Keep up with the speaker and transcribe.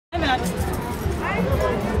not?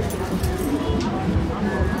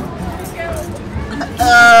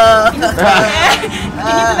 Can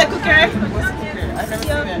you do the cooker? What's the cooker? I've never seen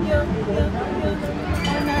it.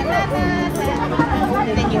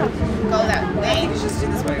 And then you go that way. You should do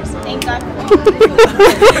this by yourself. Thank God.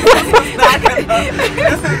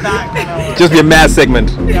 This is not gonna work. Just be a mad segment.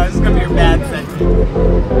 Yeah, this is gonna be a bad segment.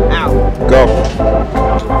 Ow. Go.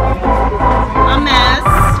 A mess.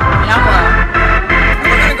 Yama.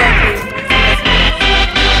 We're gonna go through.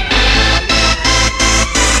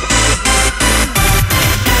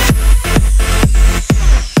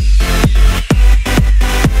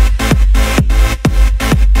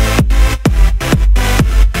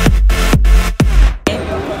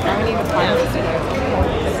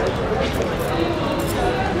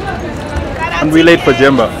 And we late for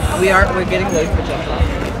Jemba. We're getting late for Jemba.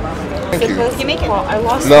 Thank you. You make it? Well, I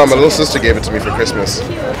lost No, my little sister gave it to me for Christmas.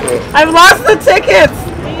 I've lost the tickets!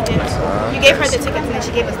 You did. You gave her the tickets and then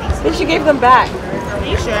she gave us these. Then she gave them back. Are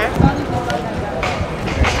you sure?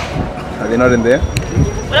 Are they not in there?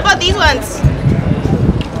 What about these ones?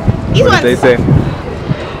 These What ones? did they say?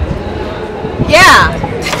 Yeah!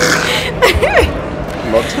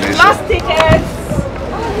 Not today. Lost tickets!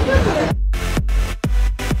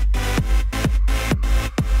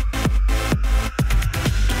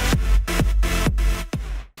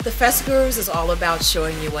 The Festivals is all about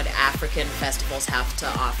showing you what African festivals have to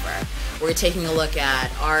offer. We're taking a look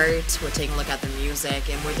at art, we're taking a look at the music,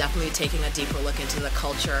 and we're definitely taking a deeper look into the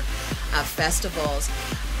culture of festivals.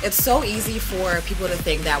 It's so easy for people to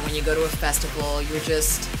think that when you go to a festival, you're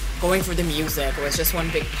just going for the music or it's just one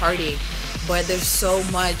big party, but there's so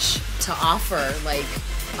much to offer. Like,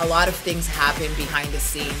 a lot of things happen behind the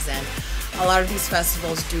scenes, and a lot of these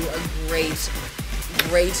festivals do a great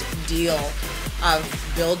deal of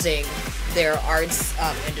building their arts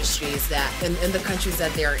industries that in the countries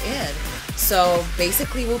that they're in. So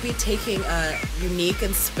basically we'll be taking a unique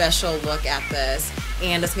and special look at this,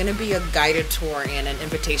 and it's going to be a guided tour and an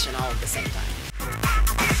invitation all at the same time.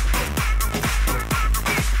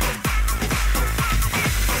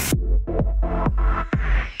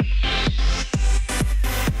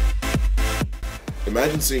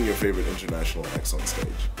 Imagine seeing your favorite international acts on stage.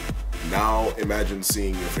 Now imagine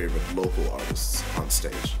seeing your favorite local artists on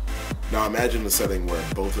stage. Now imagine a setting where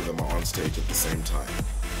both of them are on stage at the same time,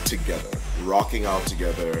 together, rocking out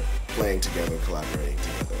together, playing together, collaborating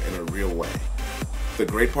together in a real way. The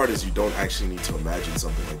great part is you don't actually need to imagine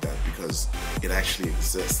something like that because it actually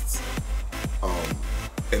exists.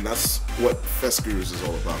 And that's what Festgurus is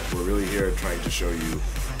all about. We're really here trying to show you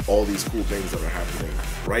all these cool things that are happening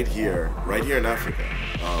right here in Africa.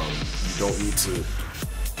 You don't need to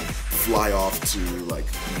fly off to like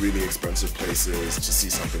really expensive places to see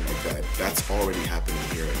something like that. That's already happening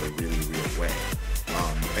here in a really real way.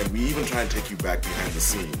 And we even try and take you back behind the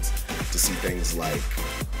scenes to see things like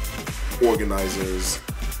organizers,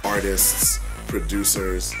 artists,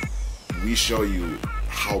 producers. We show you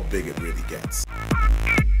how big it really gets.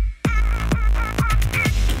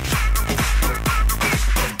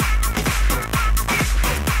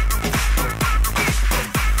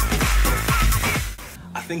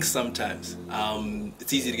 I think sometimes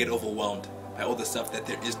it's easy to get overwhelmed by all the stuff that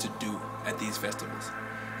there is to do at these festivals.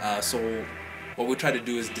 So what we try to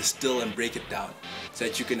do is distill and break it down so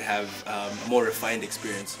that you can have a more refined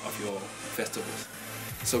experience of your festivals.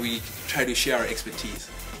 So we try to share our expertise.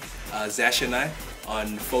 Zash and I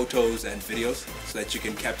on photos and videos so that you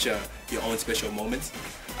can capture your own special moments.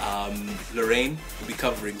 Lorraine will be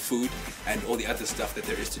covering food and all the other stuff that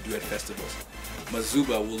there is to do at festivals.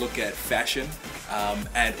 Mazuba will look at fashion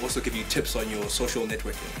and also give you tips on your social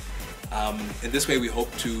networking. In this way we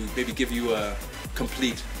hope to maybe give you a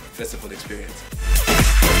complete festival experience.